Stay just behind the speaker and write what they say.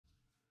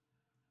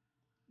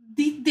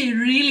Did they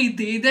really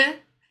did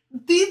it?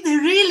 Did they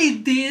really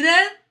did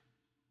it?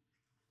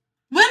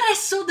 When I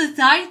saw the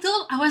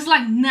title, I was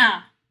like,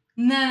 nah,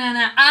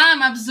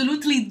 I'm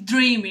absolutely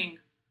dreaming.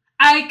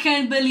 I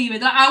can't believe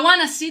it. Like, I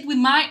want to see it with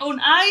my own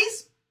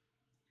eyes.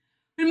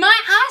 With my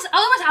eyes,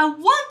 otherwise I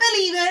won't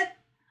believe it.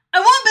 I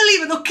won't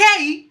believe it,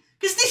 okay?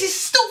 Because this is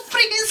so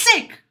freaking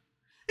sick.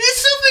 This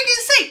is so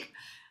freaking sick.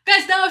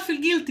 Guys, now I feel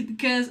guilty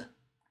because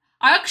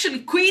I actually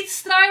quit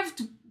Strive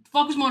to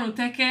focus more on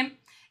Tekken.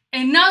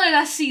 And now that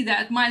I see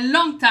that my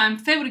long-time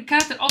favorite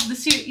character of the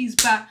series is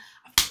back,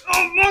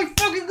 oh my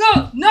fucking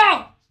god,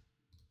 no!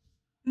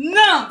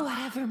 No!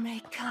 Whatever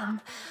may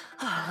come,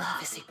 our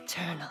love is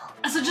eternal.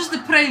 So just the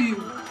preview.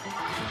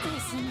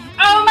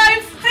 Oh my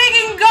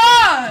freaking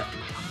god!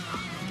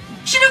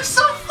 She looks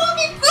so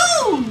fucking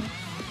cool!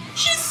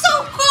 She's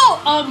so cool!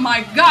 Oh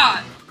my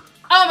god!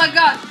 Oh my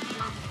god!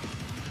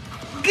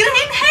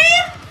 Green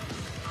hair?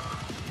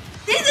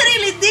 Did they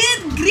really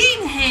did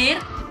green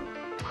hair?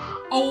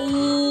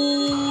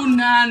 Oh,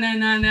 nah.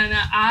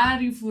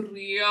 Are you for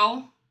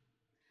real?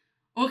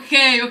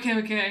 Okay.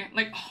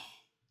 Like, oh,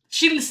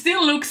 she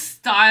still looks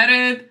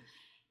tired.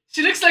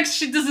 She looks like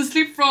she doesn't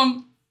sleep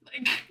from,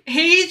 like,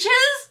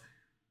 ages.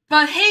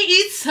 But hey,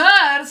 it's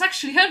her. It's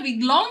actually her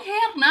with long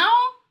hair now.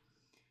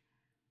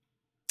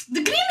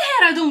 The green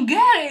hair, I don't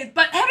get it.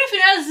 But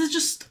everything else is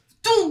just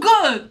too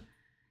good.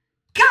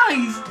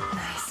 Guys.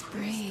 Nice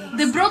breeze.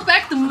 They brought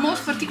back the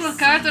most particular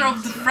character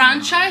of the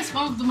franchise,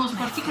 one of the most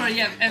particular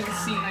you have ever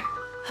seen. Like,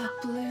 a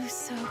blue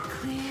so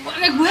clear.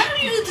 like where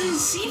do you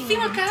see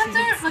female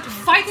character like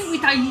fighting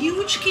with a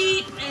huge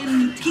key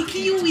and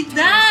kicking you with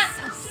that?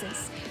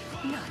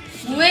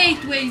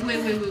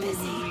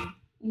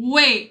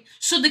 Wait.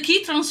 So the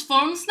key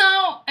transforms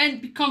now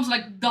and becomes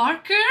like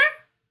darker?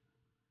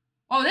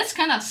 Oh, that's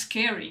kind of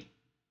scary.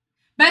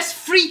 Best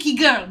freaky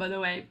girl, by the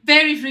way.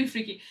 Very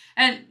freaky.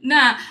 And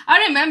nah,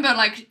 I remember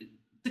like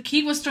the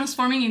key was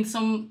transforming in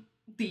some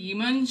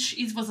demon.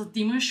 It was a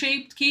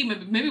demon-shaped key.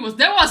 Maybe it was.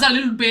 There was a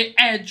little bit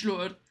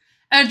edgelord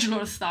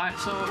style.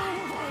 So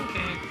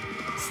okay,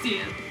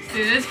 still,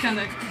 it's kind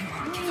of.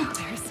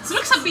 It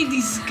looks a bit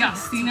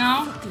disgusting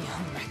now.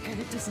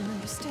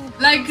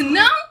 Like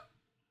now,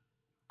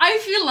 I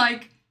feel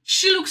like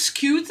she looks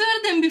cuter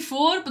than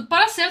before, but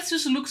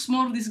Paracelsus looks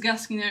more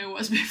disgusting than it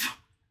was before.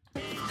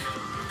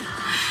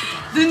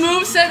 The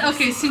moveset,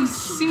 okay, seems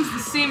the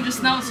same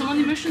just now. Some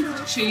animations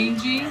are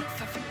changing.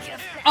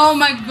 Oh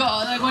my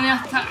god, like when it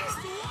attacks.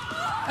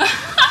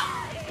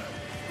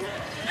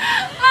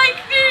 Like,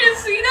 do you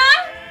see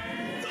that?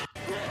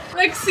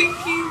 Like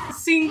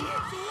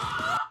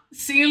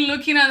Sing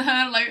looking at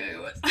her like it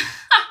was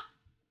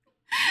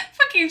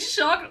fucking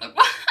shocked. Like,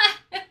 what?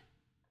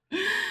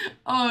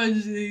 Oh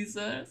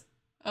Jesus.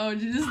 Oh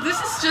Jesus, this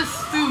is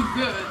just too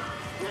good.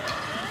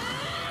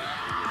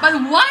 But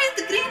why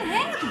the green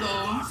hair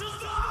though?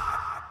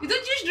 You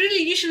don't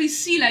usually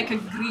see like a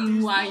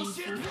green wife.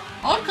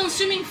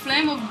 All-consuming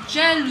flame of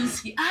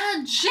jealousy.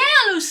 Ah,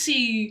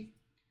 jealousy!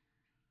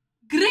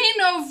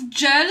 Green of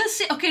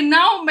jealousy? Okay,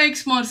 now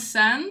makes more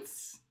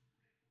sense.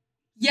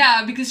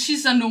 Yeah, because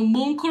she's an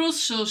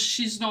homunculus, so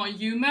she's not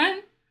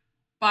human.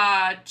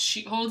 But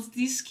she holds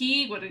this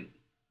key, where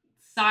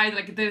inside,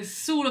 like the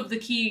soul of the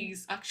key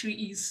is actually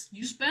his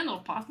husband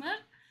or partner.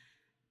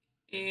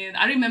 And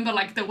I remember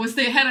like there was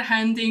the hair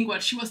handing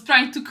where she was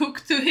trying to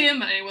cook to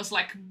him and it was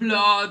like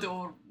blood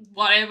or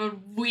whatever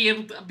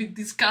weird, a bit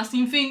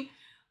disgusting thing.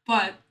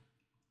 But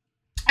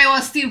it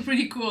was still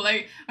pretty cool.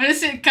 Like when I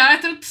say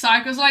character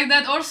psychos like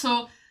that,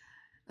 also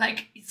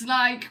like it's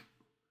like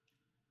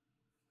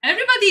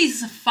everybody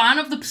is a fan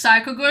of the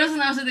Psycho girls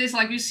nowadays.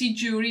 Like you see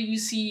Juri, you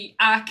see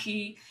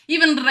Aki,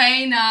 even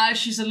Reina,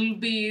 she's a little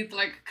bit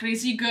like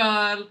crazy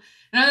girl.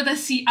 Now that I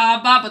see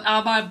A.B.A, but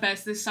A.B.A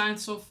best design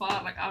so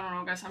far. Like I don't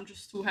know, guys. I'm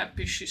just too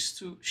happy.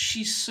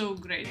 She's so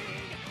great.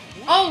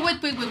 Oh wait.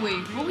 What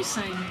are we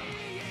saying?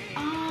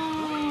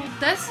 Oh,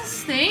 that's the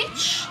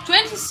stage.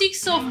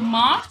 26th of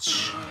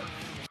March.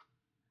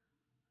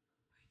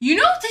 You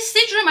know, this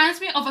stage reminds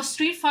me of a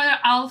Street Fighter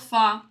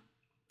Alpha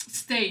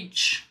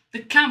stage, the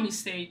Kami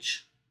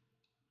stage,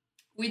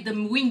 with the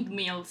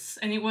windmills,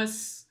 and it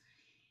was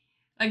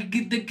like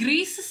the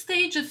Grease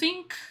stage. I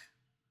think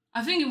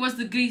it was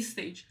the Grease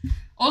stage.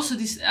 Also,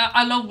 this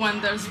I love when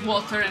there's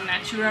water and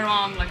nature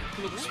around. Like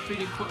it looks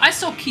pretty cool. I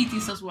saw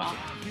kitties as well.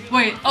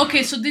 Wait,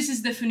 okay, so this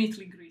is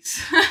definitely Grease.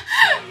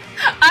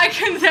 I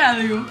can tell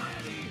you.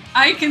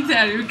 You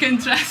can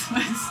trust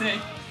what I say.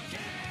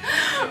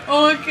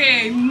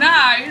 Okay,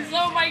 nice.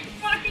 Oh my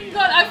fucking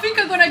god. I think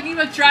I'm gonna give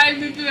a try.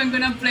 Maybe I'm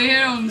gonna play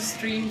her on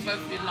stream if I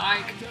feel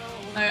like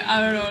I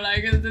don't know.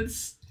 Like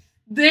that's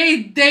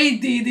they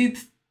did it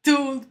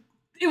too.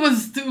 It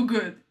was too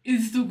good.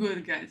 It's too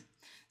good, guys.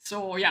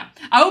 So yeah,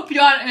 I hope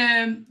you're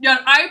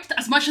hyped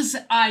as much as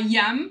I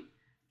am,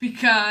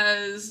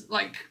 because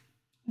like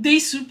they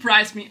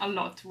surprised me a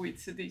lot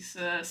with this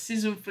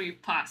season 3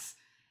 pass.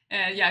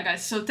 Yeah,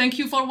 guys. So thank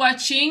you for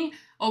watching.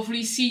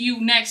 Hopefully see you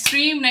next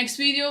stream, next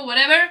video,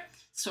 whatever.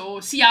 So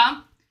see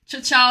ya.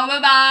 Ciao, bye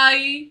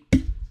bye.